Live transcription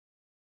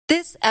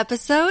This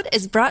episode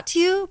is brought to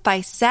you by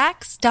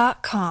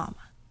Sax.com.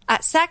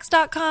 At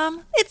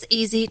Sax.com, it's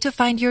easy to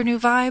find your new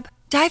vibe.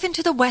 Dive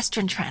into the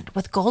Western trend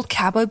with gold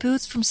cowboy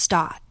boots from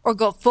Stott, or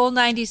go full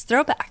 90s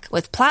throwback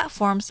with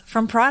platforms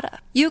from Prada.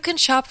 You can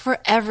shop for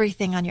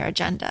everything on your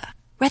agenda,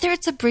 whether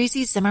it's a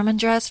breezy Zimmermann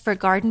dress for a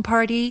garden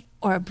party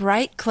or a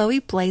bright Chloe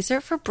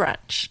blazer for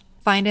brunch.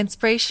 Find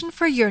inspiration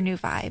for your new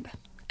vibe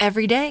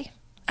every day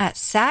at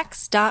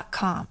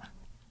Sax.com.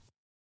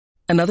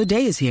 Another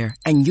day is here,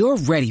 and you're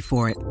ready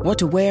for it. What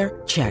to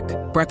wear? Check.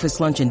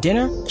 Breakfast, lunch, and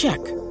dinner?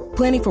 Check.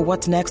 Planning for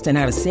what's next and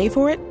how to save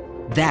for it?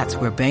 That's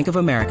where Bank of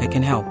America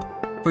can help.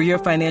 For your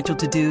financial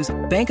to-dos,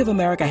 Bank of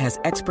America has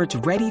experts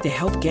ready to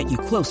help get you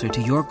closer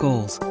to your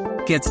goals.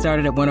 Get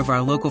started at one of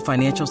our local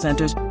financial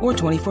centers or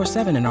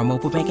 24/7 in our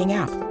mobile banking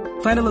app.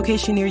 Find a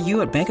location near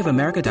you at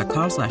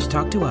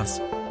bankofamerica.com/talktous.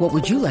 What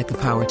would you like the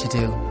power to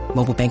do?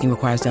 Mobile banking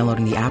requires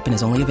downloading the app and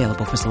is only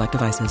available for select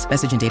devices.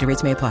 Message and data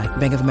rates may apply.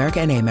 Bank of America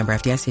N.A., member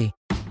FDIC.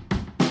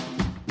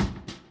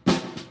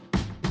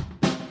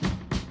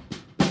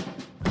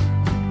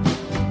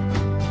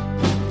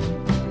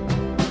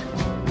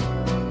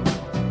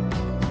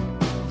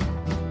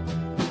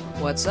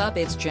 What's up?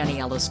 It's Jenny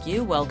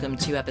LSQ. Welcome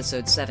to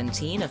episode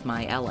 17 of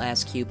my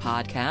LSQ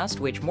podcast,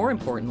 which, more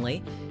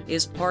importantly,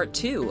 is part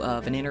 2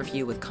 of an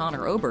interview with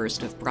Conor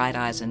Oberst of Bright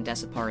Eyes and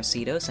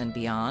Desaparecidos and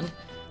beyond.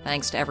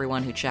 Thanks to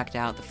everyone who checked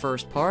out the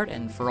first part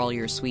and for all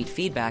your sweet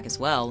feedback as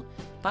well.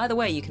 By the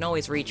way, you can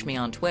always reach me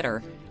on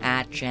Twitter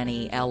at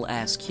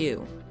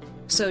JennyLSQ.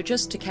 So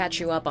just to catch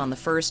you up on the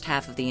first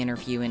half of the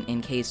interview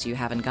in case you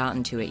haven't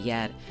gotten to it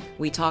yet,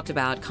 we talked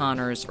about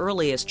Conor's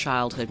earliest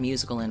childhood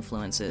musical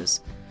influences.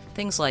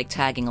 Things like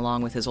tagging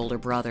along with his older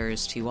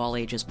brothers to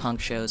all-ages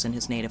punk shows in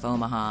his native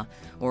Omaha,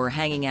 or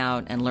hanging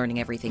out and learning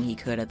everything he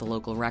could at the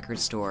local record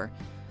store.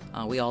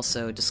 We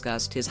also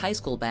discussed his high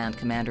school band,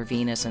 Commander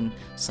Venus, and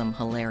some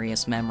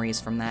hilarious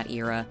memories from that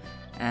era,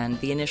 and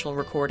the initial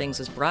recordings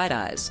as Bright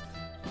Eyes.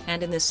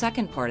 And in this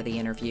second part of the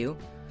interview,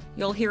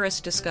 you'll hear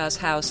us discuss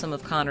how some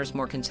of Conor's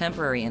more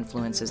contemporary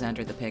influences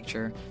entered the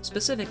picture,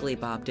 specifically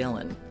Bob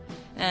Dylan.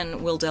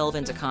 And we'll delve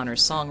into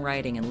Conor's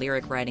songwriting and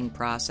lyric writing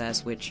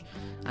process, which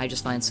I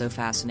just find so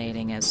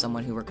fascinating as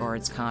someone who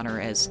regards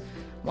Conor as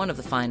one of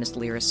the finest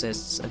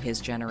lyricists of his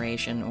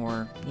generation,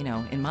 or,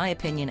 in my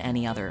opinion,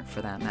 any other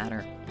for that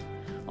matter.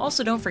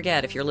 Also, don't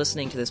forget, if you're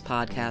listening to this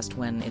podcast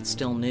when it's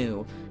still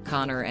new,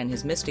 Conor and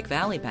his Mystic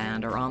Valley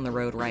Band are on the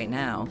road right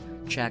now.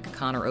 Check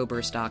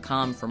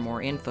ConorOberst.com for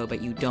more info,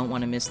 but you don't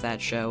want to miss that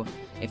show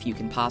if you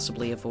can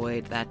possibly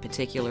avoid that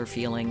particular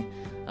feeling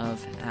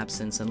of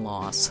absence and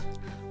loss.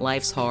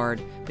 Life's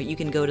hard, but you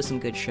can go to some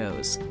good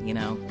shows,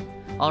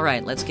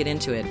 Alright, let's get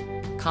into it.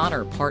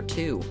 Conor, part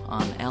 2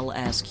 on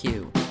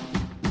LSQ.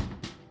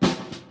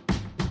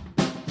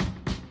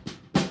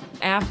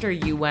 After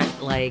you went,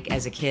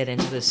 as a kid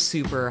into this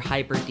super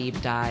hyper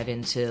deep dive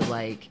into,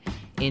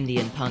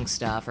 Indian punk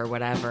stuff or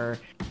whatever,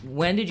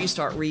 when did you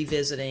start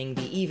revisiting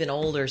the even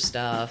older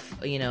stuff,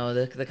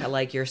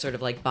 your sort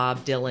of Bob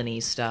Dylan-y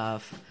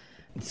stuff?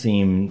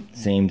 Same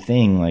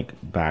thing,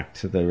 back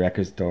to the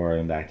record store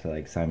and back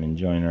to Simon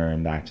Joyner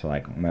and back to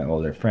my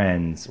older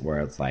friends, where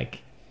it's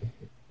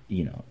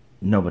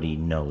nobody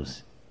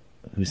knows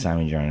who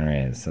Simon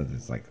Joyner is, so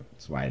it's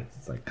that's why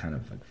it's kind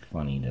of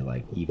funny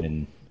to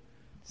even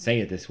say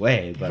it this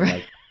way, but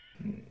right.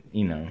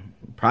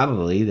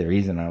 Probably the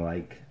reason I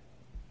like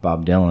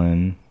Bob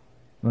Dylan,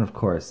 and of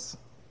course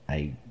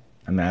I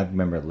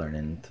remember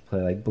learning to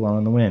play Blow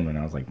in the Wind when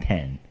I was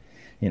 10.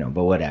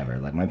 But whatever.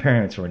 My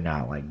parents were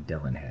not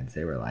Dylan heads.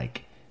 They were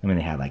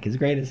they had his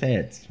greatest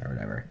hits or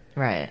whatever.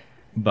 Right.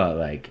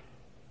 But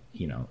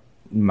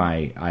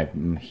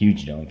I'm a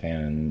huge Dylan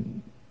fan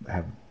and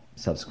have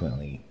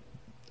subsequently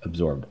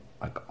absorbed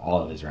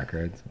all of his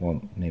records.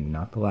 Well, maybe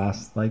not the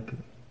last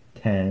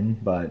 10,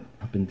 but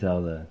up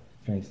until the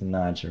Frank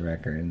Sinatra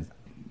records.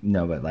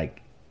 No, but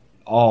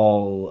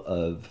all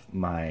of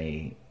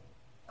my,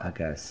 I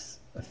guess,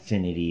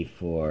 affinity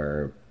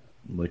for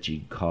what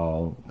you'd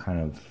call kind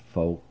of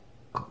folk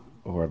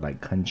or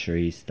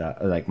country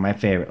stuff, my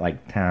favorite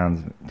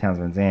Townes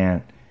Van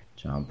Zandt,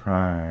 John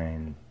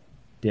Prine,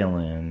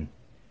 Dylan.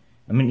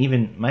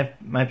 Even my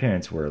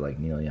parents were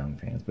Neil Young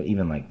fans, but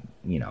even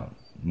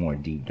more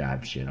deep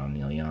dive shit on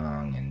Neil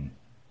Young, and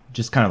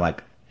just kind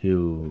of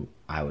who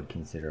I would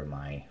consider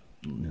my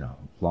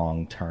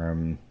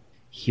long-term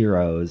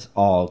heroes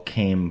all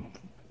came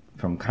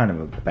from kind of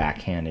a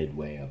backhanded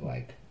way of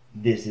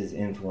this is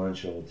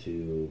influential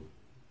to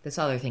this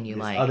other thing you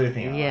like. Other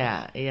thing,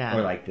 yeah.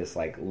 Or this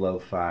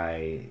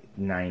lo-fi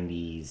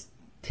 '90s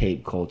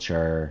tape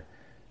culture,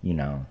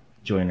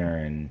 Joyner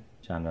and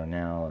John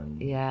Darnielle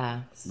and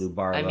Lou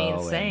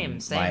Barlow. Same.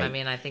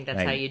 I think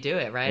that's how you do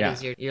it, right? Yeah.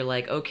 Is you're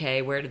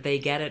okay, where did they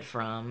get it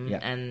from? Yeah.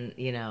 And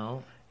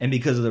and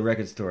because of the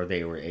record store,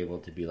 they were able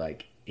to be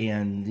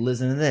and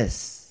listen to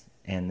this,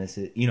 and this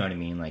is, what I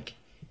mean,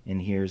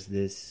 and here's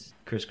this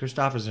Chris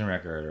Christopherson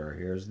record, or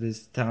here's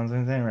this Townes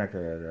Van Zandt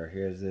record, or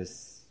here's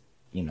this,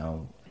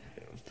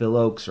 Phil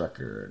Oakes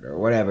record, or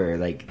whatever,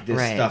 this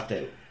right. stuff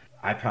that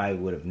I probably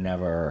would have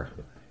never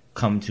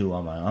come to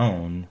on my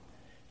own,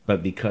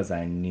 but because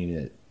I knew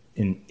that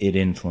it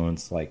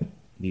influenced like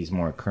these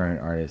more current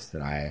artists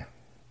that I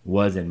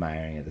was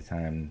admiring at the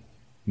time,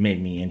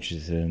 made me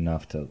interested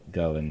enough to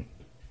go and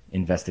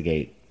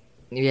investigate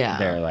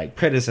their like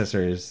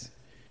predecessors,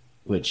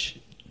 which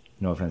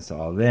no offense to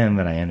all of them,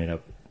 but I ended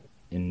up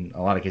in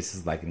a lot of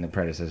cases liking the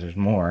predecessors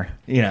more,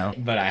 you know,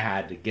 but I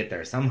had to get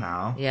there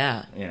somehow.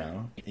 Yeah. You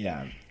know?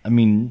 Yeah. I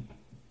mean,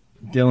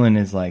 Dylan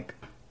is like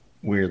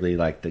weirdly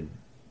like the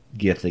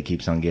gift that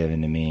keeps on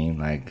giving to me.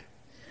 Like,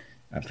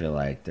 I feel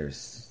like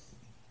there's,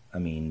 I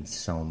mean,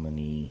 so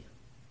many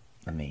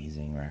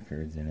amazing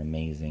records and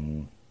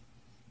amazing,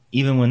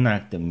 even when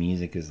like the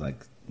music is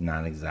like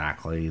not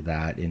exactly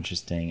that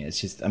interesting. It's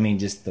just, I mean,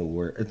 just the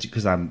word,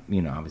 because I'm,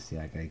 you know, obviously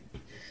like I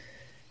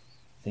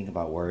think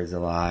about words a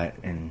lot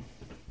and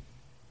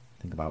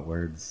think about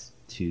words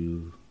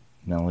to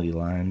melody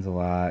lines a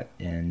lot.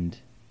 And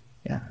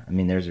yeah, I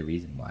mean, there's a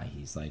reason why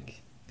he's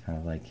like kind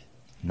of like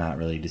not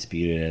really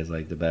disputed as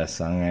like the best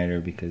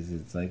songwriter, because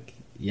it's like,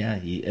 yeah,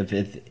 he,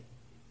 if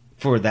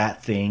for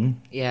that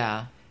thing,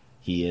 yeah,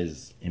 he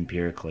is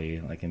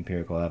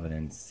empirical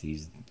evidence,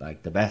 he's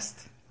like the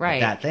best right at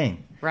that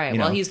thing, right. You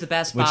well, know? he's the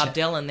best Bob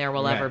Dylan there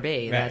will ever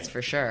be. Right. That's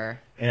for sure.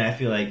 And I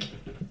feel like,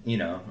 you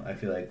know,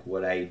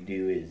 what I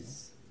do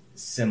is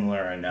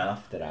similar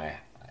enough that I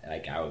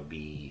would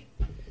be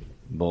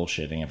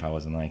bullshitting if I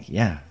wasn't like,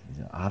 yeah,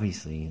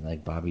 obviously,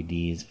 like Bobby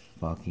D is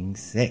fucking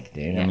sick,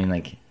 dude. Yeah. I mean,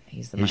 like,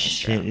 He's the his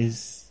maestro.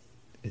 shit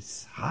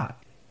it's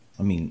hot.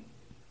 I mean,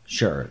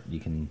 sure, you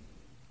can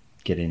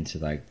get into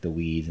like the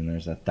weeds and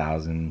there's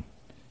 1,000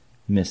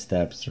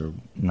 missteps or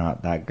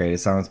not that great of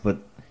songs, but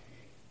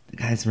the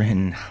guy's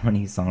written, how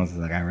many songs has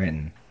that guy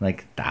written?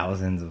 Like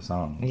thousands of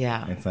songs.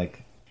 Yeah. It's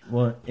like,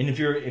 well, and if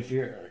you're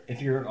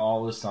at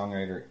all a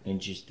songwriter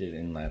interested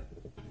in like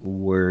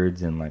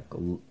words and like,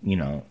 you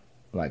know,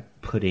 like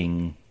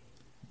putting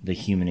the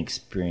human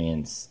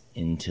experience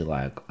into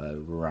like a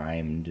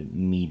rhymed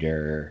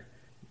meter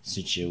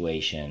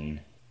situation,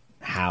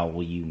 how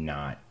will you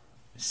not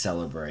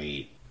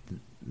celebrate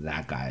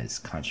that guy's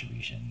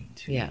contribution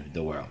to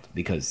the world?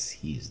 Because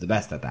he's the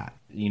best at that.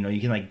 You know,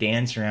 you can like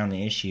dance around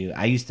the issue.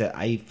 I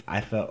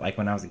felt like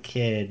when I was a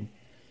kid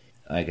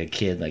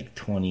like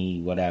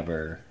 20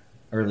 whatever,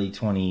 early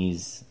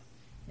 20s,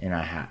 and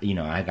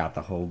I got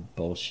the whole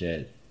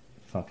bullshit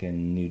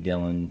fucking New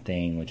Dylan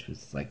thing, which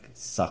was like,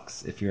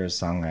 sucks if you're a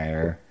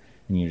songwriter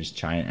and you're just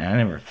trying. And I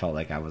never felt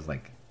like I was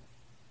like,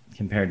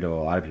 compared to a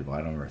lot of people,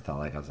 I never felt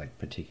like I was like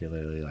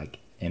particularly like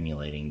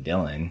emulating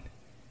Dylan.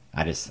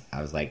 I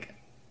was like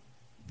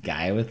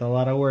guy with a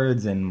lot of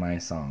words in my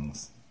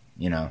songs,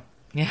 you know?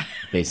 Yeah.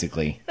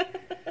 Basically.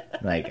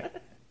 Like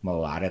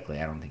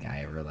melodically, I don't think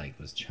I ever like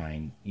was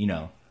trying, you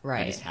know?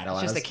 Right. I just had a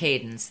lot just of the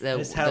cadence, the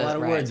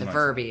words, the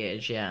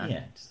verbiage, yeah.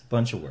 Yeah, just a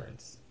bunch of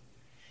words.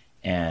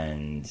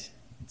 And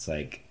it's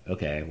like,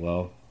 okay,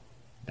 well,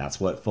 that's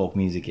what folk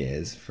music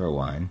is, for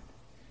one.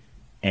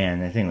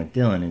 And the thing with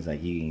Dylan is like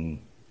he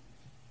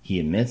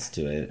admits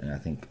to it, and I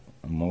think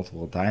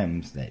multiple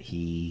times, that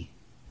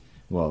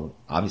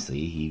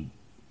obviously he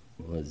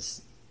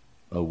was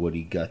a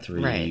Woody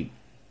Guthrie, right,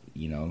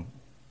 you know,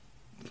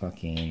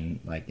 fucking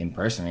like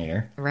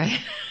impersonator. Right.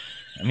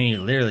 I mean, he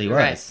literally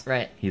was.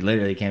 Right. He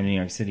literally came to New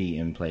York City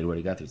and played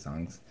Woody Guthrie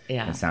songs.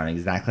 Yeah. And sounded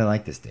exactly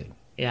like this dude.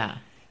 Yeah.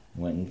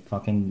 Went and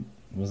fucking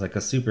was like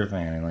a super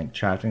fan and like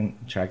tracked him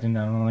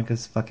down on like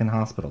his fucking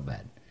hospital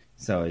bed.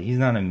 So he's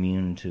not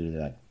immune to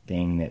that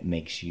thing that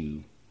makes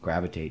you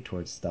gravitate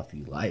towards stuff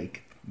you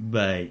like.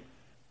 But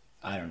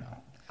I don't know.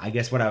 I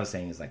guess what I was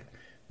saying is like,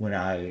 when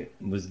I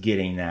was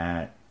getting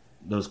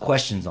those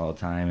questions all the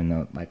time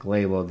and like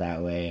labeled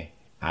that way,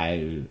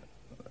 I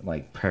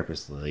like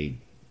purposely,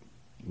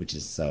 which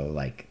is so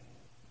like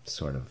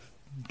sort of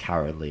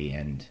cowardly,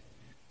 and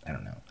I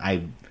don't know,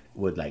 I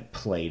would like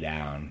play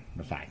down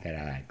the fact that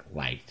I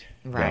liked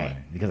right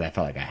Dylan, because I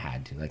felt like I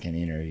had to, like in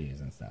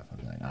interviews and stuff.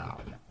 I'm like, I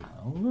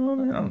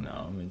don't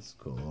know, it's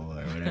cool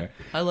or whatever.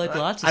 I like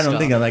lots of I don't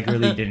stuff. think I like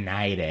really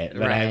denied it,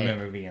 but Right. I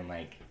remember being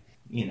like,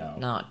 you know,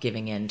 not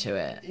giving into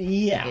it.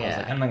 yeah. I was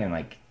like, I'm not gonna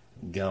like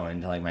go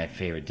into like my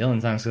favorite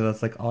Dylan songs, so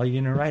that's like all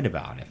you're gonna write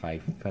about if I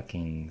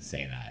fucking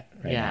say that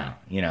right now,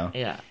 you know?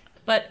 Yeah.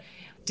 But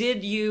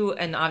did you,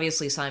 and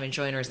obviously Simon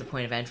Joyner is the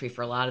point of entry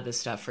for a lot of this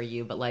stuff for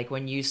you, but like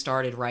when you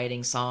started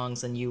writing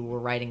songs and you were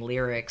writing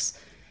lyrics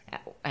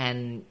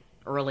and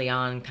early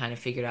on kind of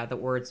figured out that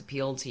words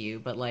appealed to you,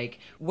 but like,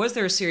 was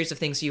there a series of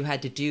things you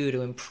had to do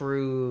to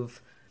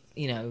improve,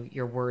 you know,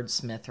 your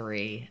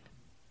wordsmithery?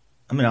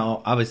 I mean,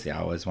 obviously I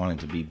always wanted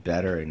to be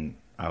better, and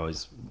I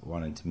always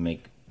wanted to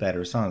make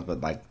better songs, but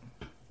like,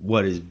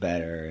 what is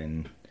better?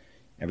 And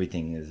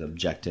everything is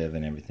objective,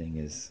 and everything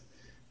is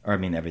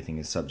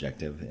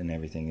subjective, and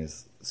everything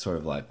is sort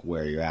of like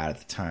where you're at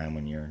the time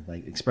when you're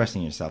like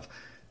expressing yourself.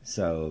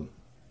 So,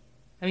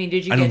 I mean,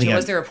 did you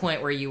was there a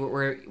point where you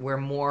where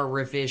more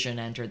revision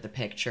entered the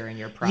picture in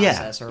your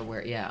process, or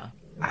where,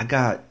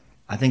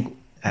 I think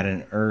at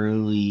an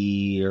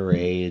earlier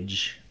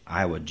age,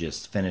 I would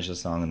just finish a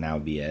song and that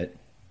would be it,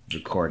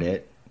 record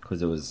it,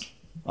 because it was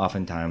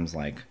oftentimes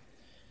like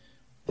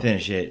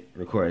finish it,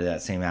 record it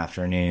that same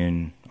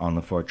afternoon on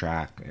the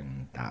 4-track,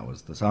 and that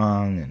was the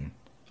song, and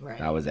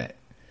that was it.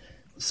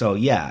 So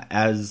yeah,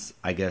 as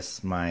I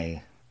guess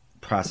my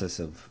process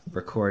of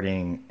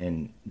recording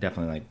and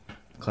definitely like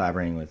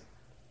collaborating with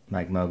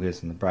Mike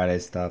Mogus and the Bright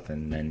Eyes stuff,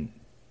 and then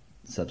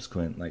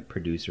subsequent like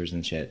producers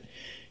and shit,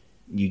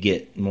 you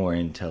get more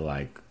into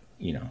like,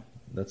 you know,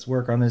 let's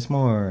work on this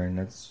more and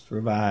let's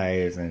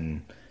revise,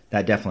 and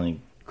that definitely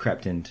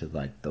crept into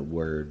like the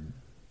word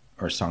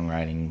or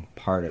songwriting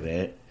part of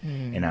it.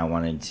 And I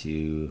wanted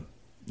to,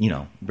 you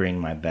know,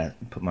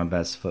 put my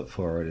best foot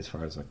forward as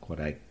far as like what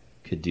I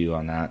could do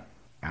on that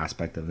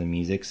aspect of the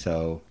music.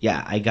 So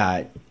yeah, I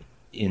got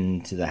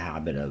into the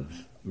habit of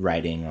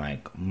writing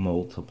like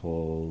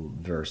multiple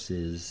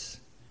verses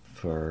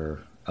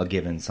for a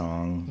given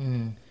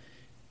song,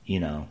 you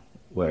know,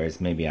 whereas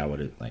maybe I would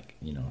have like,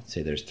 you know,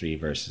 say there's 3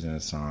 verses in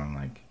a song,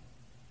 like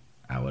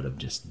I would have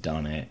just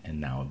done it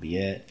and that would be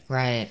it.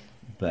 Right.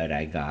 But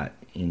I got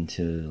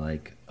into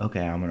like,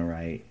 okay, I'm going to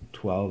write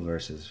 12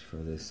 verses for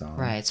this song.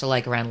 Right. So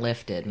like around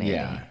Lifted, maybe.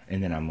 Yeah.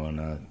 And then I'm going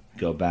to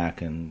go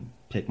back and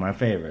pick my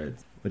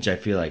favorites, which I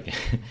feel like,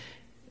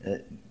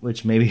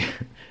 which maybe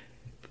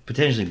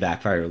potentially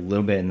backfired a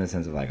little bit in the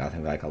sense of like, I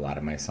think like a lot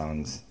of my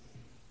songs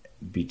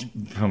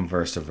from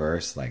verse to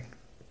verse, like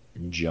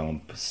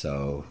jump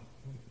so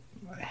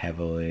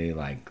heavily,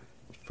 like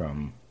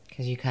from...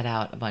 Because you cut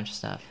out a bunch of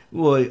stuff.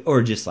 Well,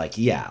 or just like,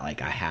 yeah,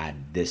 like I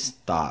had this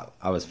thought,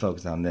 I was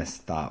focused on this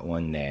thought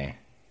one day,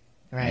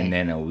 right, and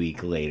then a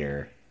week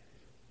later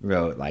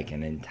wrote like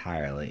an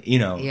entirely, you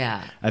know,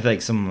 yeah. I feel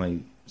like some of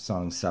my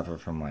songs suffer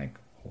from like,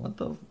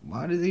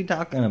 what is he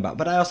talking about?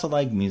 But I also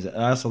like music,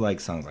 I also like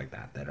songs like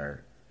that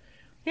are,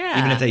 yeah,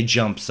 even if they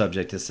jump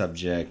subject to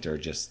subject, or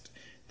just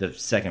the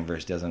second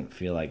verse doesn't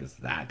feel like it's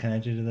that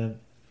connected to the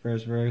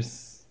first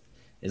verse.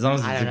 As long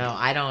as I don't know.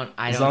 I don't.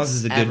 As long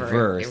as it's a good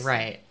verse,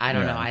 right? I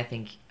don't know. I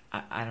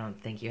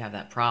don't think you have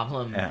that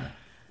problem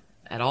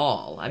at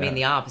all. I mean,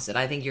 the opposite.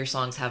 I think your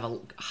songs have a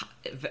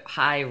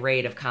high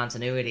rate of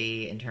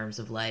continuity in terms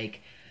of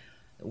like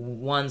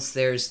once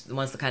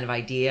the kind of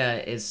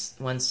idea is,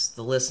 once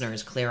the listener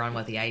is clear on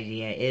what the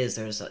idea is,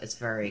 it's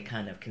very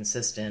kind of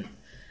consistent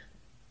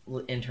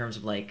in terms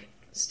of like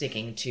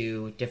sticking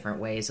to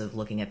different ways of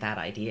looking at that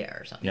idea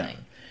or something. Yeah.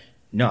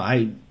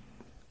 No,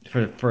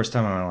 for the first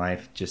time in my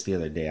life, just the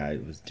other day, I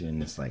was doing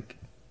this, like,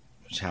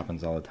 which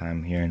happens all the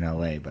time here in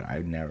LA, but I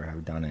would never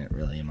have done it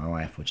really in my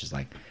life, which is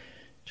like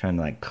trying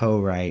to like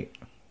co-write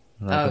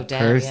like a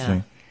person.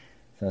 Yeah.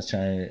 So I was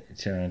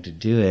trying to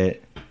do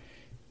it,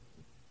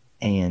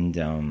 and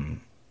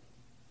I'm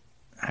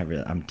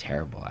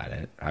terrible at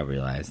it. I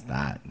realized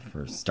that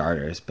for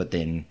starters, but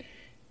then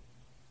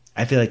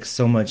I feel like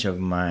so much of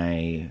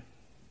my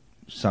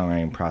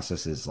songwriting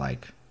process is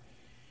like,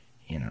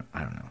 you know,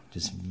 I don't know,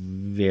 just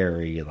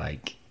very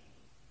like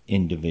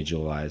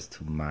individualized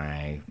to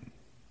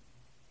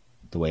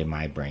the way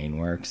my brain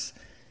works,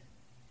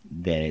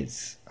 that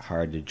it's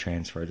hard to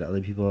transfer to other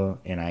people.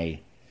 And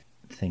I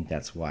think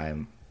that's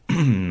why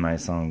my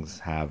songs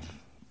have,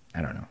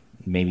 I don't know,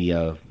 maybe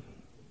a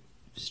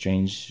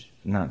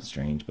not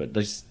strange, but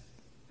there's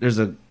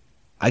a,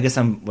 I guess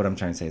what I'm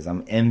trying to say is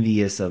I'm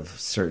envious of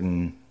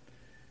certain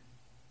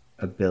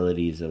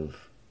abilities of,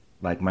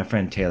 like my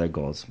friend Taylor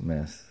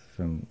Goldsmith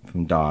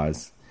from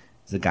Dawes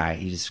is a guy,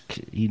 he just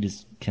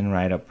can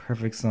write a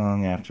perfect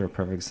song after a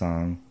perfect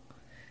song.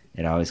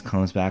 It always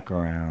comes back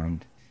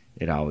around.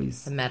 It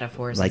always, the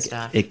metaphors like, and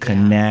stuff. It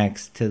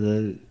connects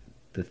to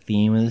the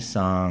theme of the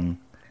song,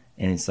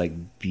 and it's like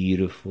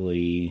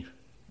beautifully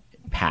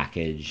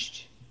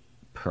packaged,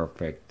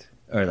 perfect.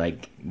 Or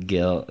like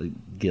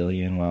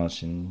Gillian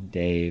Welch and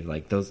Dave,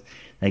 like those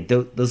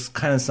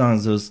kind of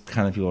songs, those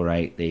kind of people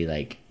write. They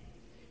like,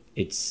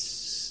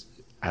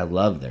 I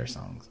love their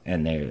songs,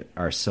 and they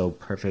are so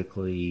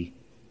perfectly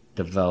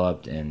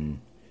developed and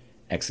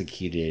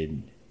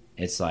executed.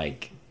 It's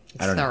like,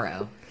 I don't thorough.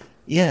 know.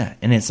 Yeah,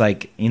 and it's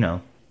like, you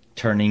know,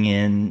 turning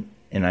in,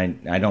 and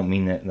I don't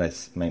mean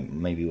that's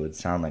maybe would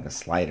sound like a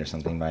slight or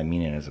something, but I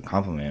mean it as a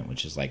compliment,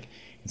 which is like,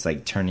 it's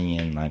like turning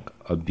in like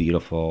a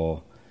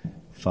beautiful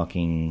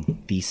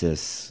fucking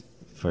thesis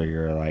for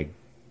your like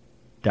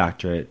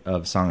doctorate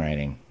of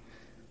songwriting.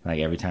 Like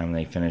every time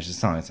they finish a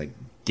song, it's like,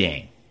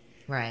 dang.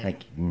 Right.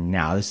 Like,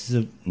 now this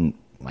is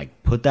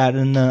like, put that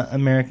in the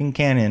American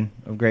canon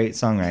of great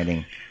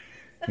songwriting.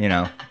 You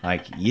know,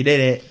 like, you did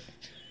it.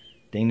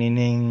 Ding, ding,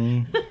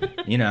 ding.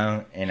 You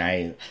know, and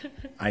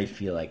I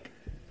feel like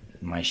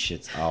my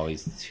shit's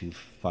always too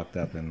fucked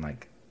up and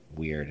like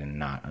weird and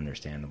not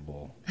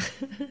understandable.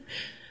 I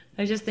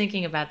was just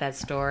thinking about that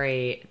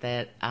story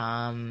that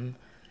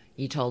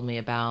you told me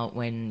about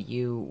when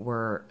you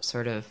were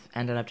sort of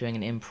ended up doing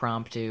an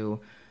impromptu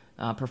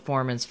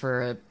performance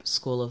for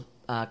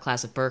a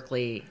class of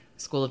Berklee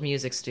School of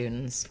Music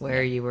students,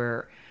 where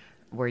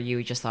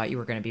you just thought you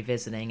were going to be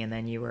visiting, and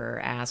then you were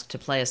asked to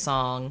play a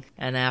song,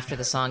 and after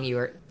the song,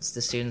 the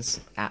students,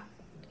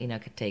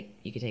 could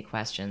take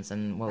questions.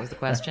 And what was the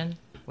question?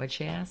 What'd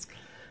she ask?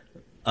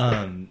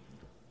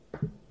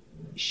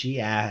 she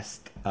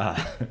asked,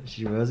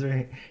 she raised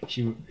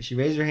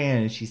her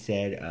hand and she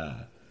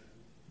said,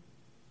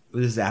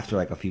 this is after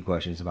like a few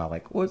questions about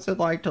like, what's it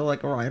like to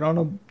like ride on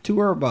a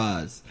tour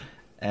bus?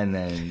 And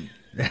then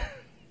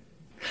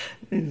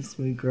this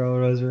sweet girl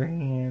raised her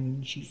hand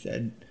and she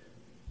said,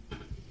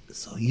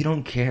 so you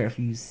don't care if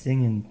you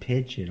sing in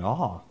pitch at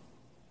all?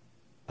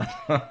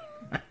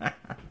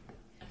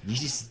 You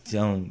just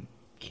don't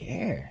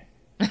care.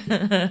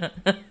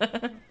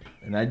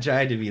 And I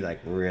tried to be like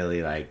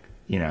really like,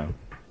 you know,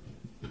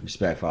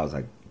 respectful. I was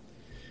like,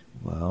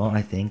 well,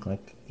 I think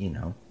like, you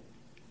know,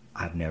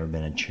 I've never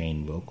been a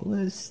trained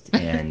vocalist,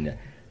 and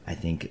I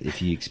think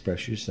if you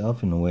express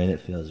yourself in a way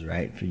that feels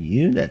right for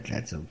you,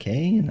 that's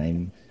okay.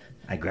 And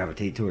I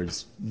gravitate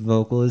towards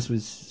vocalists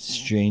with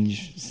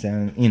strange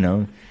sound, you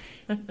know,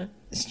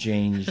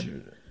 strange,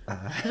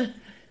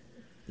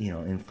 you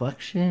know,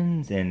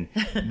 inflections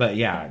but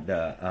yeah,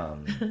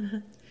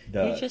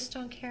 you just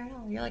don't care at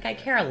all. You're like, I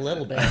care a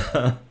little bit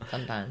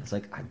sometimes. It's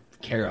like, I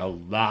care a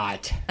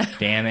lot,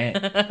 damn it.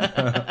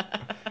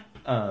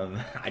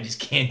 I just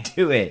can't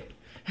do it.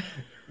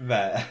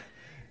 But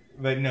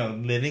no,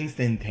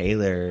 Livingston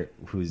Taylor,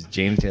 who's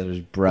James Taylor's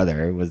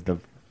brother, was the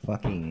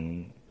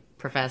fucking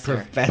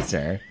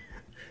professor.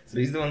 So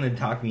he's the one that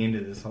talked me into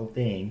this whole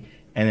thing.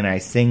 And then I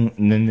sing,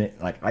 and then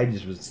like I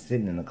just was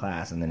sitting in the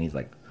class, and then he's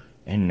like,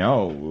 and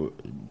now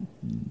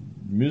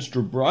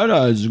Mr. Bright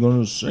Eyes is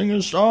going to sing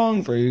a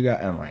song for you guys.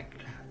 And I'm like,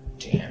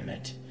 damn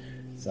it.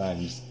 So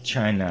I'm just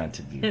trying not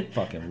to be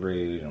fucking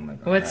rude. I'm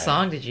like, what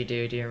song did you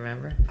do? Do you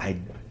remember?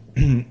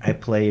 I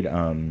played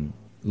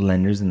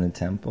Lenders in the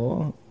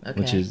Temple, okay.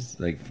 Which is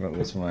like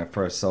was from my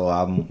first solo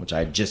album, which I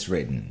had just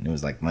written. It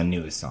was like my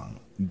newest song.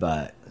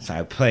 But so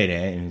I played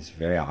it, and it was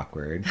very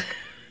awkward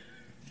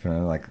for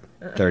like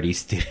 30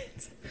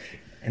 students.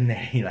 And then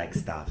he like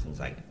stops and he's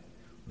like,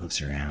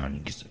 looks around, he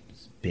gets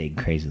this big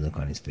crazy look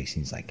on his face,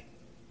 and he's like,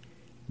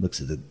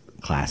 looks at the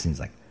class and he's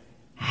like,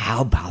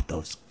 how about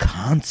those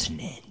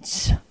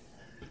consonants?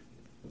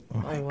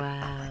 Oh,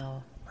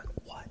 wow. I'm like,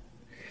 what?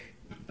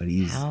 But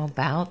how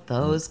about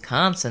those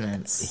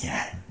consonants?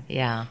 Yeah.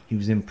 Yeah. He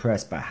was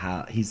impressed by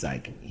how he's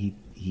like,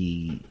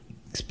 he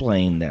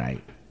explained that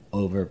I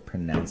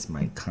overpronounce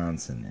my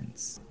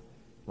consonants.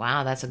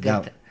 Wow, that's a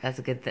good. That's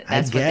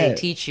what they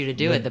teach you to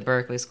do at the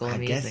Berklee School of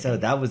Music. I guess so.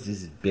 That was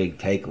this big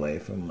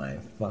takeaway from my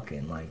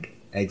fucking like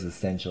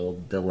existential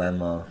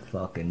dilemma,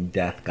 fucking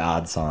death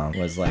god song.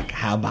 Was like,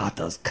 how about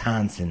those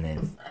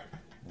consonants?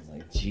 I was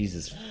like,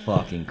 Jesus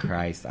fucking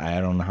Christ! I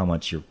don't know how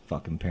much your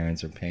fucking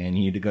parents are paying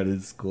you to go to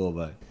school,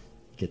 but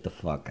get the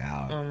fuck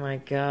out. Oh my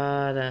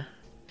god.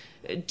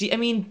 I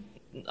mean,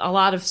 a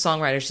lot of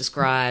songwriters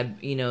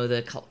describe, you know,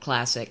 the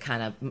classic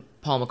kind of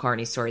Paul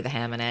McCartney story, the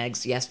ham and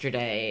eggs,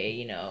 yesterday,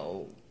 you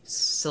know,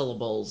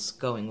 syllables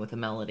going with a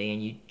melody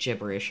and you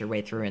gibberish your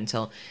way through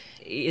until...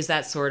 Is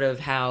that sort of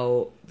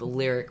how the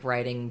lyric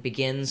writing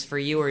begins for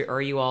you, or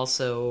are you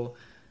also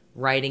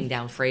writing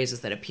down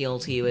phrases that appeal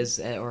to you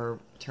or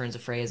turns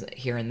of phrase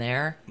here and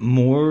there?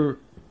 More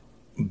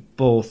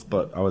both,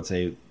 but I would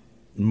say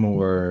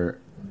more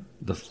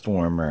the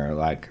former.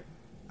 Like,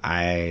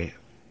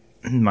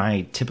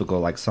 my typical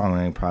like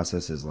songwriting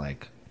process is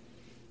like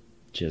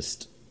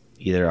just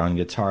either on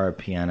guitar or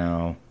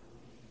piano,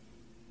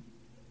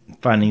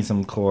 finding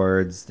some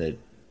chords that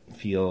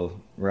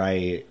feel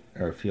right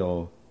or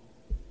feel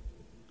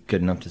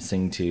good enough to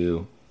sing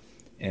to,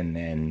 and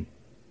then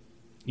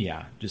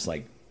just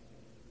like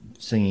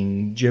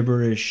singing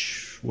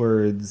gibberish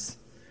words.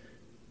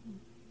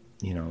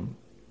 You know,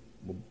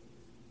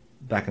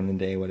 back in the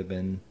day would have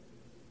been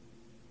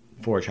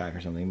 4-track or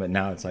something, but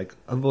now it's like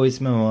a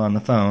voice memo on the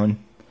phone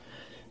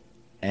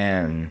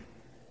and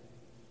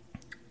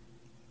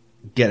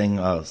getting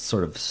a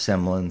sort of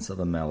semblance of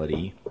a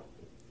melody,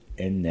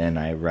 and then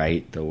I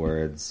write the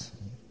words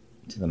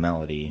to the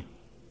melody,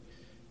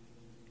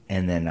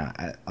 and then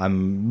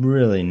I'm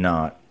really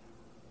not...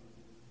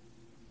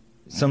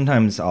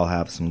 Sometimes I'll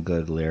have some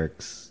good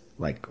lyrics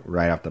like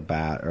right off the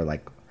bat, or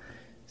like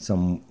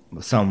some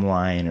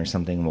line or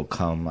something will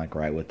come like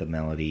right with the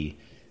melody,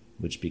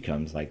 which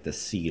becomes like the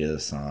seed of the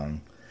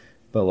song.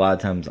 But a lot of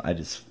times I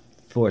just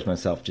force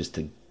myself just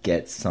to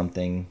get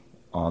something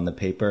on the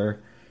paper,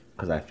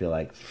 because I feel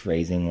like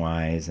phrasing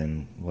wise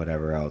and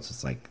whatever else,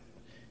 it's like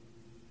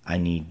I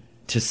need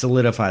to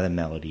solidify the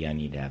melody. I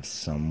need to have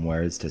some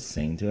words to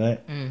sing to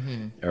it,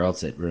 or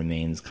else it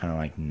remains kind of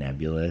like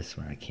nebulous,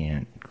 where I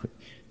can't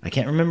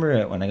remember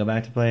it when I go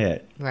back to play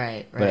it.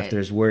 Right. But if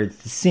there's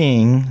words to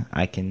sing,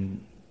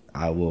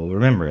 I will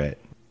remember it.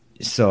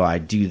 So I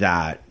do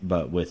that,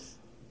 but with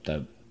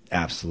the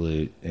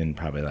absolute, and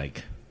probably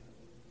like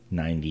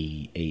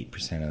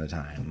 98% of the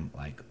time,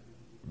 like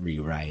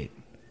rewrite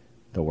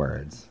the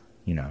words,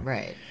 you know.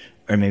 Right.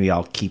 Or maybe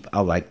I'll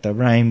like the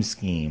rhyme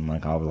scheme.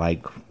 Like I'll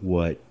like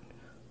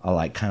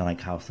kind of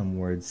like how some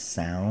words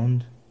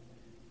sound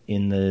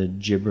in the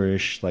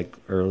gibberish like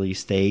early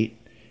state.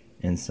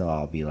 And so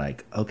I'll be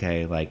like,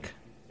 okay, like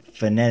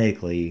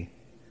phonetically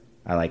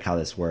I like how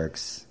this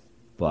works,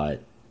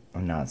 but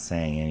I'm not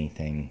saying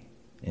anything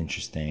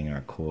interesting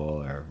or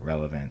cool or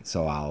relevant.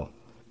 So I'll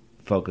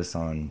focus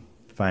on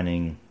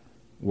finding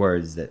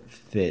words that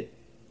fit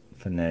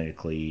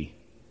phonetically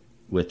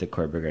with the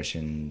chord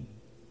progression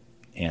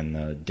and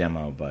the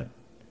demo, but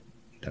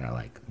that I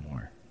like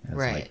more as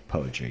like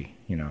poetry,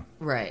 you know?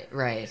 Right.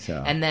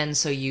 So, and then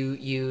do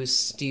you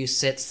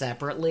sit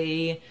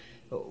separately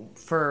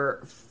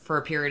for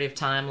a period of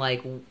time,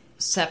 like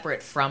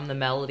separate from the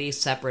melody,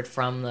 separate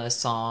from the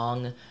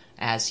song,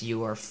 as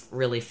you are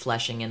really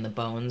fleshing in the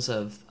bones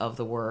of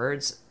the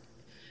words?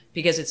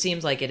 Because it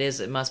seems like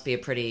it must be a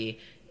pretty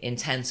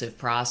intensive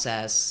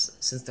process,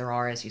 since there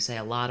are, as you say,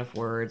 a lot of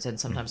words and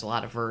sometimes a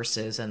lot of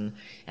verses and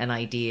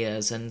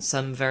ideas and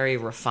some very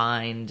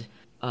refined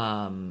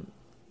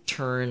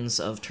turns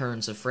of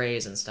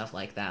phrase and stuff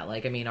like that.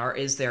 Like, I mean,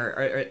 is there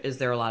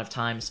a lot of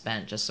time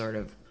spent just sort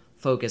of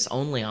focus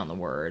only on the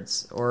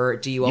words, or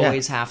do you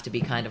always have to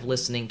be kind of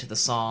listening to the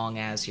song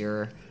as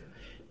you're...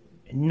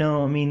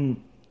 No, I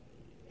mean,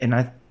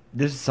 and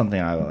this is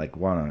something I like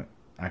want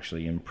to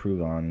actually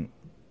improve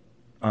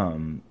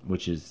on,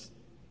 which is,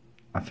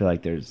 I feel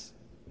like there's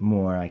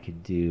more I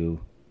could do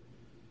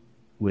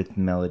with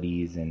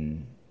melodies,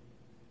 and,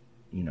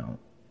 you know,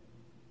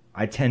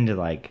 I tend to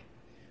like,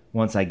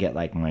 once I get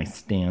like my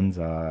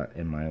stanza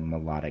and my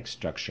melodic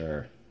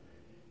structure,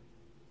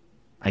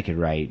 I could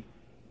write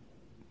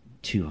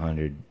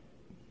 200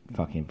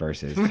 fucking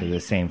verses to the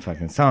same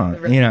fucking song.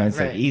 You know, it's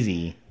like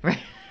easy,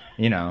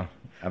 you know,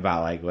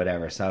 about like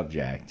whatever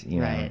subject,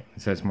 you know.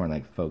 So it's more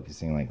like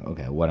focusing like,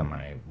 okay, what do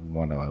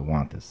I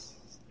want this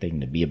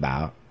thing to be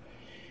about?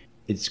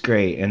 It's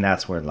great. And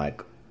that's where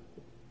like,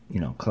 you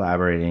know,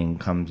 collaborating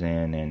comes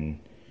in. And,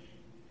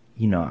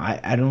 you know,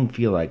 I don't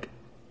feel like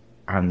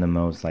I'm the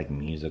most like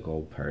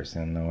musical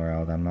person in the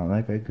world. I'm not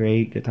like a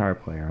great guitar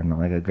player. I'm not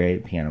like a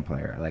great piano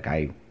player. Like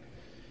I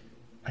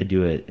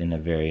do it in a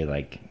very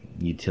like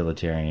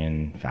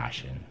utilitarian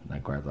fashion.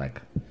 Like where like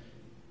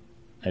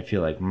I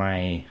feel like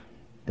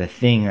the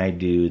thing I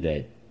do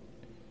that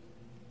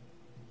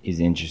is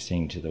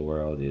interesting to the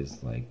world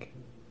is like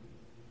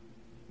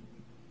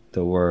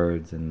the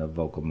words and the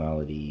vocal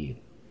melody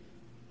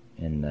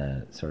and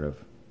the sort of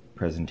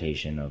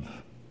presentation of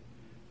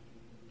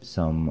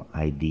some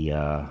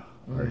idea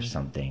or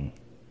something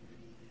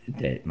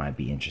that might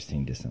be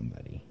interesting to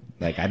somebody.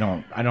 Like I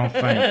don't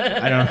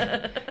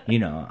you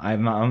know,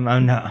 I'm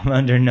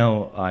under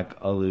no like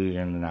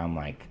illusion that I'm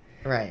like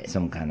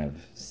some kind of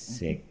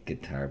sick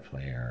guitar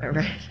player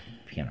or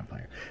piano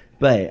player.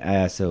 But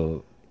I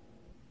also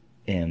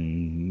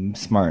am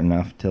smart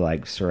enough to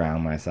like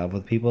surround myself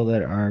with people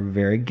that are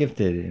very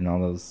gifted in all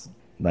those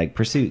like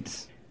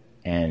pursuits,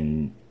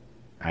 and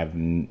I've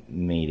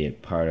made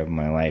it part of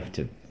my life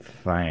to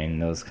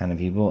find those kind of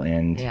people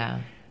and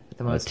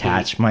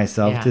attach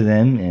myself to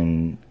them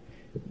and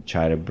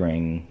try to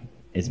bring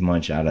as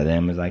much out of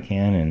them as I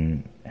can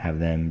and have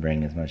them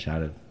bring as much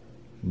out of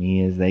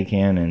me as they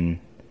can, and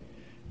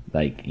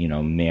like, you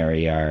know,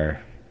 marry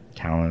our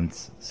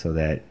talents so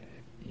that,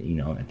 you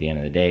know, at the end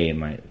of the day it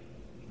might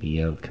be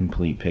a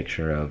complete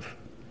picture of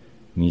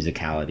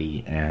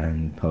musicality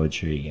and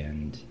poetry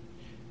and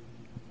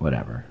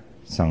whatever,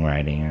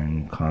 songwriting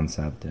and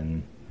concept,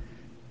 and,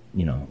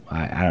 you know,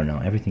 I don't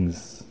know,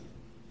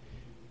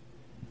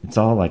 it's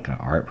all like an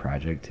art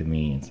project to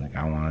me. It's like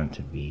I want it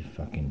to be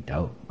fucking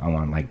dope. I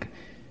want like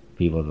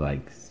people to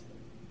like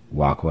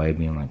walk away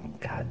being like,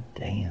 God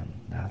damn,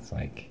 that's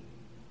like,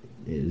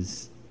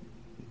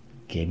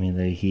 gave me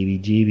the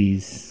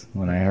heebie-jeebies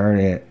when I heard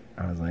it.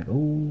 I was like,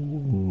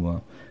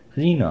 ooh,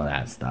 because you know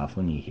that stuff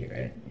when you hear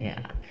it.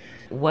 Yeah.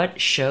 What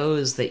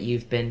shows that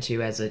you've been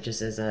to as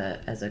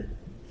a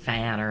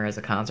fan or as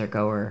a concert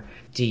goer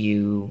do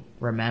you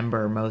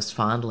remember most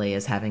fondly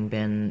as having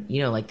been,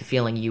 you know, like the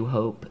feeling you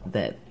hope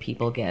that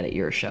people get at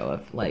your show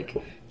of like,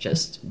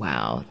 just,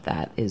 wow,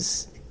 that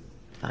is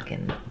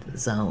fucking the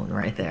zone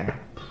right there?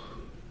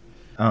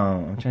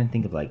 I'm trying to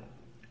think of like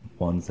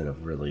ones that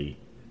have really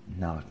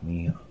knocked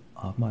me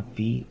off my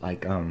feet.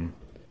 Like,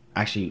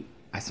 actually,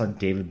 I saw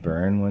David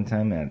Byrne one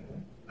time at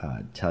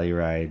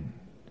Telluride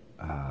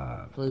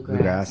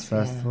Bluegrass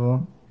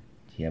Festival.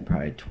 He had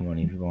probably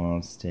 20 people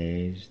on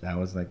stage. That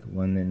was like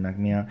one that knocked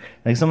me out.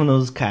 Like some of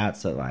those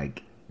cats that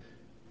like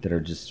that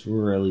are just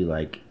really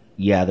like,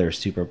 yeah, they're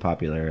super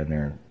popular and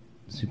they're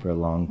super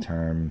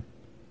long-term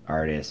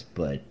artists,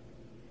 but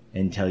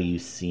until you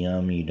see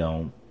them, you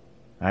don't.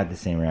 I had the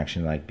same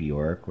reaction to like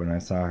Bjork when I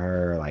saw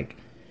her. Like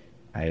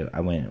I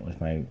went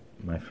with my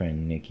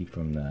friend Nikki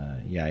from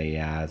the Yeah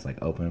Yeahs,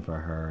 like open for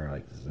her.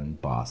 Like this is in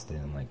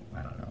Boston, like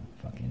I don't know,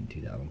 fucking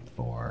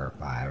 2004 or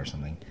 5 or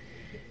something.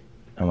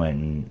 I went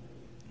and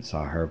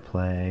saw her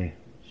play.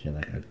 She had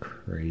like a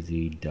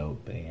crazy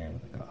dope band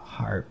with like a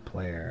harp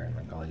player and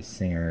like all these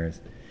singers.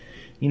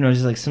 You know,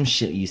 just like some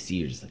shit you see,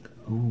 you're just like,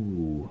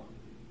 ooh,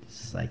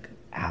 this is like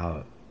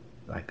out,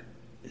 like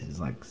this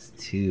is like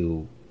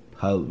too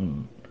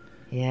potent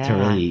to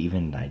really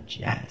even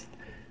digest.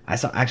 I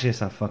saw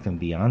fucking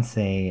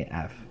Beyonce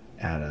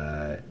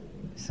at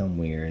some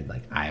weird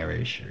like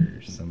Irish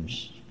or some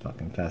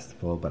fucking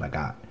festival, but I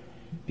got,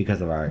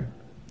 because of our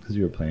because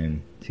we were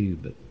playing too,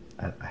 but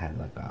I had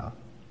like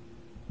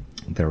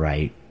the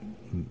right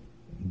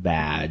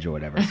badge or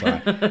whatever, so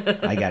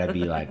I gotta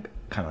be like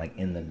kind of like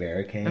in the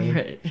barricade,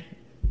 Right.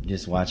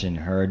 just watching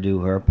her do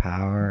her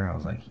power. I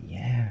was like,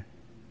 yeah,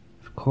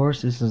 of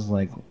course this is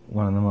like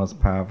one of the most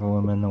powerful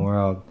women in the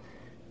world.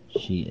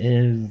 She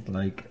is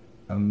like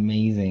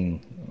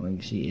amazing.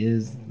 Like she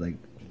is like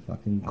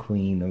fucking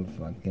queen of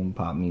fucking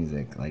pop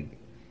music. Like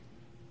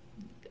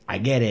I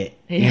get it.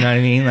 You know what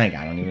I mean? Like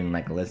I don't even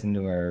like listen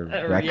to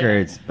her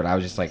records, but I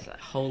was just like,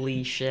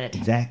 holy shit.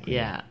 exactly.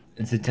 Yeah.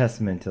 It's a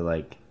testament to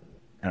like,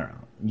 I don't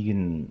know. You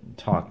can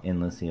talk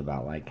endlessly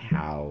about like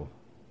how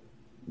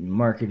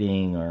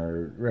marketing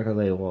or record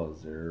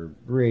labels or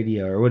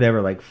radio or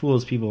whatever like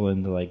fools people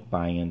into like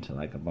buying into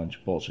like a bunch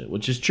of bullshit,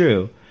 which is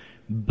true,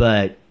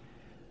 but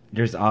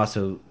there's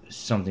also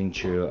something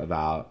true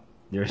about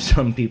there are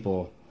some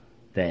people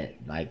that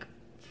like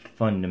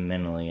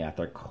fundamentally at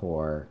their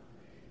core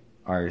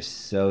are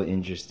so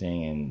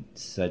interesting and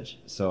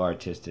so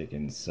artistic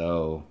and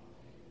so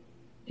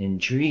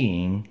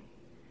intriguing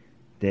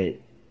that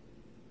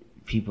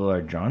people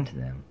are drawn to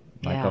them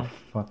like a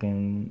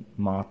fucking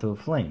moth to a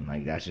flame.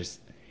 Like that's just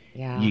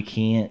you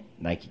can't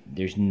like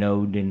there's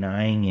no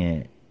denying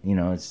it. You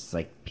know, it's just,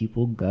 like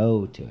people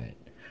go to it.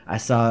 I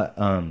saw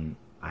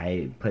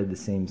I played the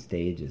same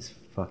stage as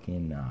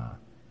fucking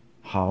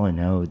Hall &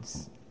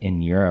 Oates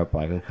in Europe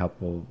like a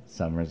couple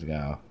summers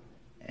ago,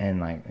 and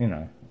like you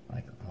know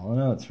like Hall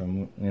 & Oates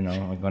from you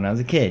know like when I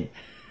was a kid.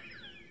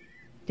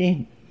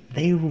 They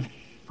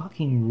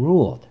fucking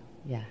ruled.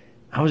 Yeah.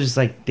 I was just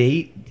like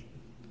these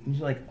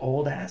like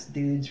old ass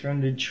dudes from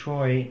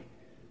Detroit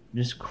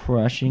just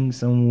crushing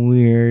some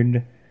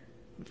weird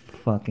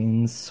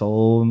fucking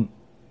soul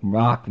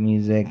rock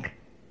music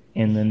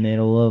in the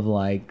middle of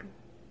like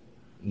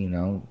you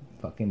know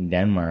fucking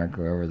Denmark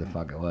or wherever the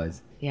fuck it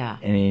was. Yeah.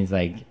 And he's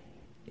like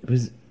it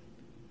was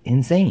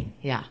insane.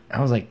 Yeah.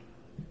 I was like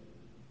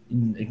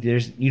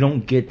there's you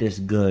don't get this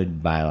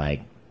good by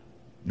like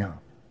no.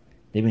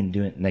 They've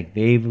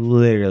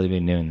literally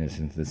been doing this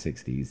since the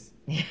 60s.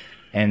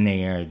 And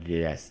they are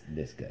just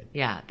this good.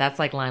 Yeah, that's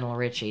like Lionel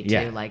Richie, too.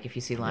 Yeah. Like, if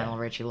you see Lionel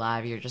Richie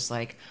live, you're just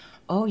like,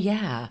 oh,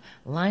 yeah,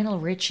 Lionel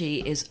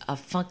Richie is a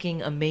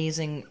fucking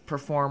amazing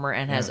performer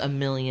and has a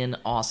million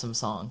awesome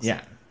songs.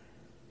 Yeah,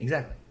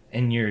 exactly.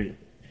 And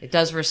It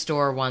does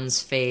restore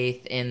one's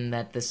faith in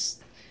that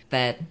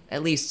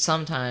at least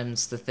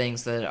sometimes the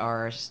things that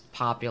are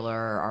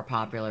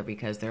popular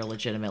because they're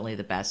legitimately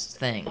the best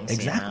things.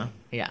 Exactly. You know?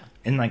 Yeah.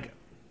 And like,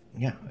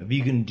 yeah, if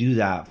you can do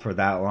that for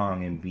that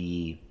long and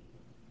be,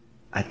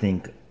 I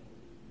think,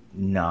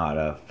 not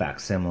a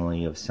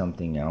facsimile of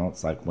something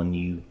else, like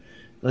when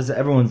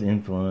everyone's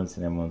influenced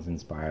and everyone's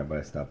inspired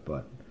by stuff,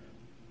 but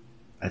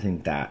I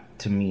think that,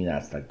 to me,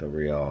 that's like the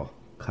real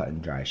cut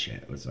and dry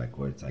shit. It's like,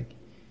 where it's like,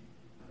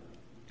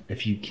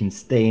 if you can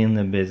stay in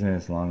the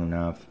business long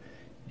enough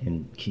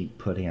and keep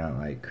putting out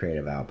like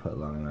creative output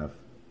long enough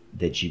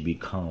that you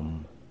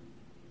become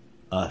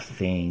a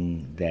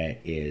thing that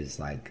is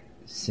like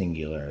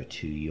singular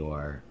to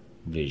your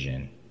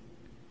vision.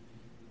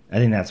 I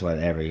think that's what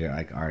every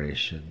like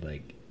artist should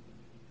like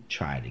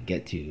try to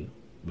get to,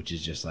 which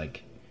is just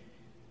like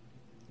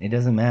it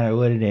doesn't matter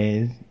what it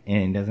is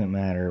and it doesn't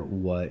matter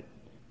what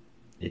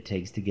it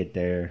takes to get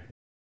there.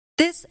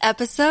 This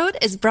episode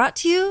is brought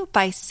to you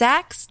by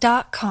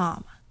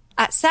Sax.com.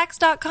 At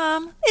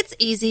Sax.com, it's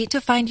easy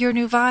to find your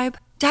new vibe.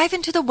 Dive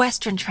into the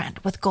Western trend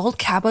with gold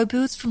cowboy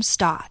boots from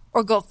Stott,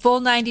 or go full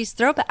 90s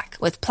throwback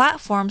with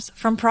platforms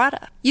from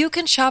Prada. You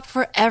can shop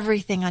for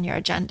everything on your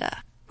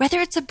agenda, whether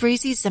it's a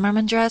breezy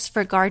Zimmermann dress for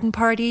a garden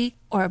party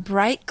or a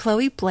bright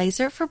Chloe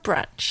blazer for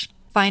brunch.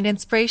 Find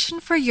inspiration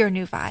for your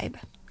new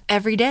vibe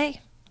every day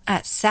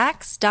at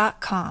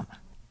Sax.com.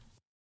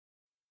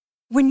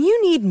 When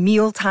you need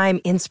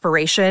mealtime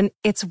inspiration,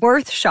 it's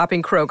worth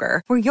shopping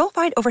Kroger, where you'll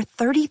find over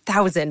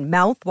 30,000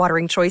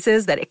 mouth-watering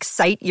choices that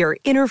excite your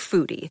inner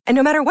foodie. And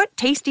no matter what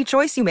tasty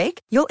choice you make,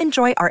 you'll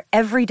enjoy our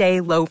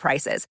everyday low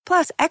prices,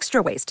 plus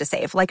extra ways to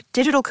save, like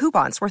digital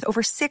coupons worth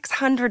over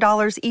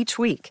 $600 each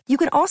week. You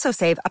can also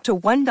save up to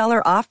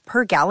 $1 off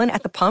per gallon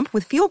at the pump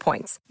with fuel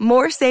points.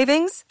 More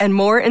savings and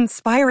more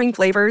inspiring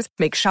flavors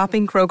make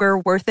shopping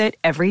Kroger worth it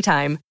every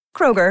time.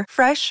 Kroger,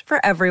 fresh for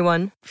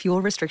everyone.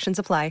 Fuel restrictions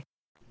apply.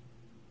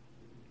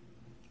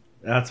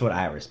 That's what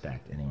I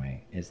respect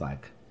anyway, is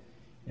like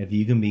if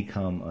you can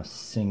become a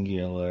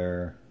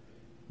singular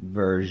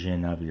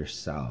version of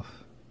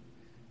yourself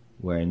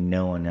where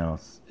no one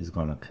else is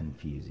going to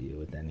confuse you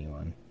with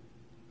anyone.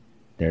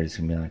 They're just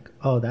going to be like,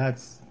 oh,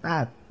 that's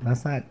that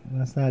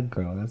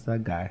girl, that's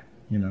that guy,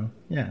 you know?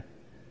 Yeah,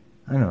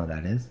 I know what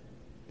that is.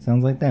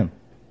 Sounds like them,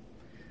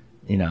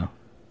 you know?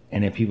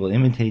 And if people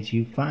imitate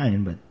you,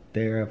 fine, but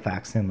they're a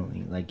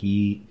facsimile. Like,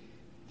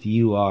 if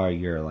you are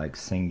your, like,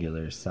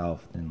 singular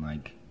self, then,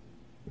 like,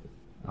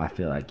 I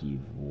feel like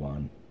you've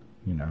won,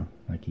 you know?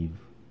 Like, you've,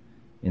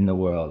 in the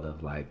world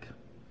of, like,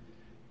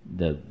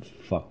 the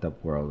fucked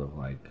up world of,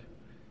 like,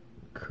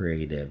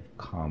 creative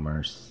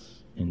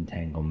commerce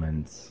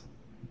entanglements,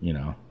 you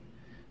know?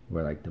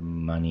 Where, like, the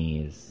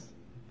money is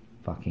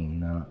fucking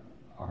the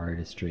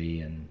artistry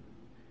and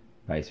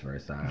vice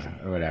versa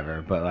or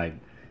whatever. But like,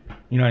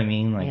 you know what I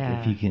mean? Like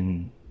if you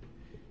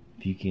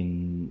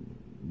can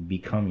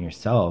become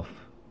yourself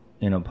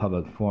in a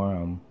public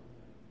forum,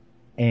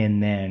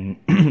 and then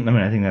I mean,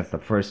 I think that's the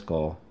first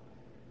goal,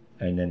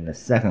 and then the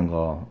second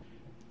goal,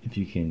 if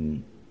you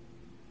can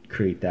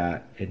create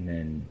that and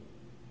then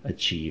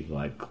achieve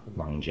like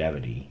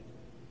longevity,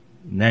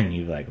 then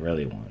you've like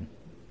really won.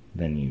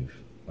 Then you've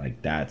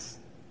like, that's,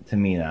 to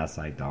me, that's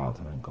like the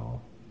ultimate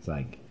goal. It's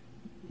like,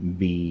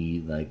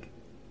 be like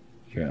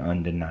your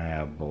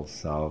undeniable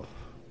self,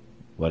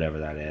 whatever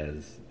that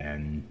is,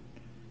 and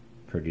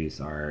produce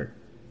art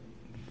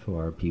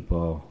for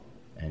people,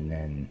 and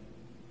then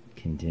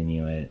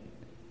continue it,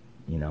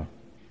 you know,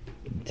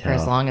 until, for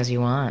as long as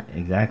you want.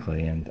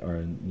 Exactly.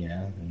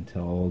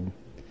 Until old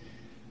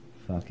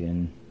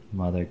fucking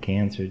Mother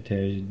Cancer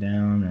tears you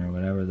down, or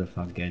whatever the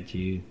fuck gets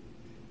you.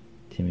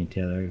 Timmy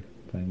Taylor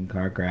fucking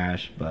car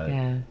crash. But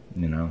you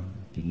know,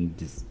 you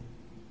just,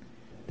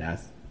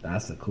 that's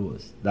the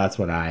coolest. That's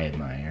what I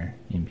admire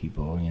in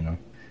people, you know.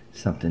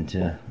 Something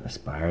to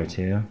aspire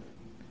to.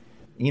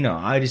 You know,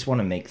 I just want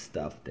to make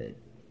stuff that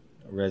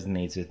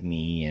resonates with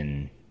me,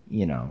 and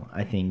you know,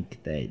 I think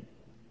if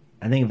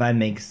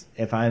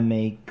I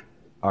make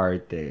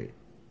art that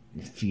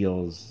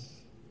feels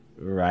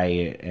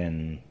right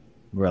and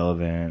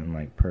relevant and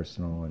like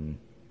personal and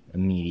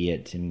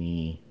immediate to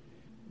me,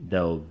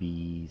 there'll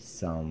be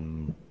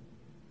some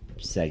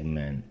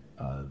segment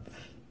of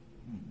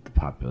the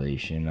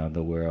population of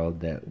the world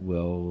that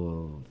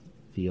will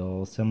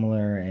feel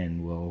similar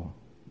and will,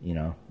 you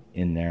know,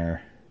 in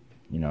their,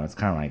 you know, it's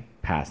kind of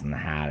like passing the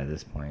hat at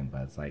this point,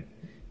 but it's like,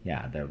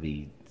 yeah, there'll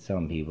be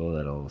some people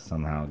that'll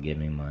somehow give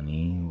me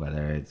money,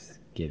 whether it's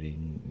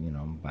giving, you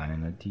know,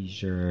 buying a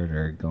t-shirt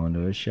or going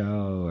to a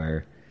show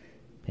or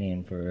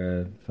paying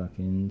for a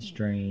fucking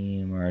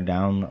stream or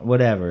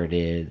whatever it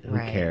is, who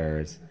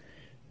cares?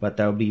 But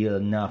there'll be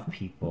enough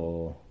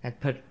people that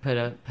put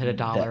a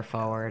dollar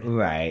forward.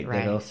 Right.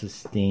 That'll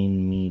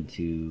sustain me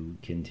to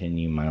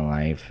continue my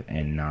life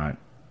and not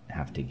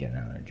have to get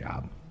another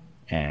job.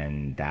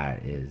 And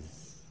that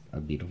is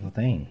a beautiful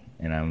thing.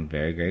 And I'm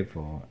very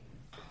grateful.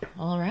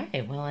 All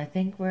right. Well, I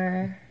think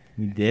we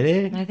did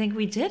it? I think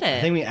we did it.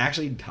 I think we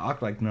actually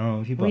talked like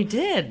normal people. We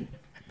did.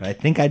 But I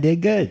think I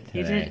did good today.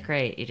 You did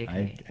great.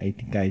 I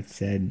think I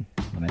said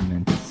what I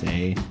meant to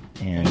say.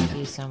 And thank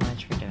you so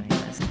much for doing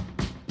this.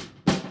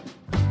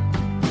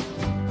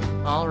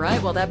 All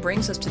right, well, that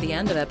brings us to the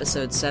end of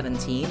episode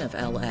 17 of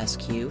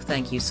LSQ.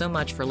 Thank you so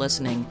much for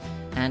listening.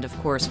 And, of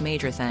course,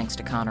 major thanks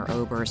to Conor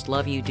Oberst.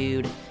 Love you,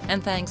 dude.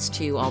 And thanks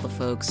to all the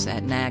folks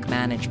at NAG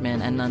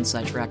Management and None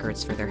Such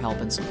Records for their help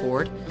and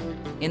support.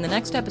 In the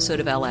next episode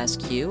of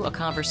LSQ, a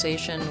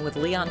conversation with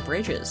Leon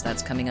Bridges.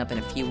 That's coming up in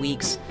a few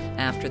weeks.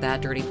 After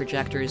that, Dirty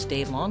Projector's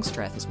Dave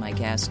Longstreth is my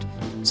guest.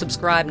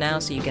 Subscribe now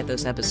so you get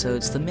those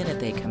episodes the minute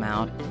they come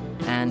out.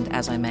 And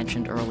as I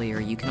mentioned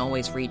earlier, you can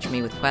always reach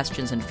me with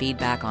questions and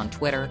feedback on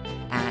Twitter,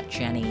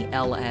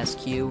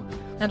 @JennyLSQ.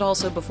 And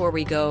also, before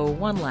we go,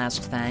 one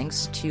last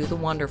thanks to the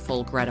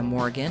wonderful Greta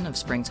Morgan of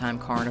Springtime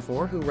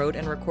Carnivore, who wrote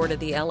and recorded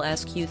the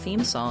LSQ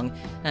theme song,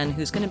 and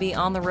who's going to be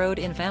on the road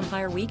in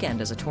Vampire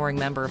Weekend as a touring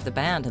member of the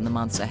band in the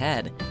months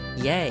ahead.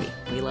 Yay!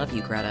 We love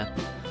you, Greta.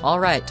 All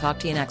right, talk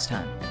to you next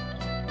time.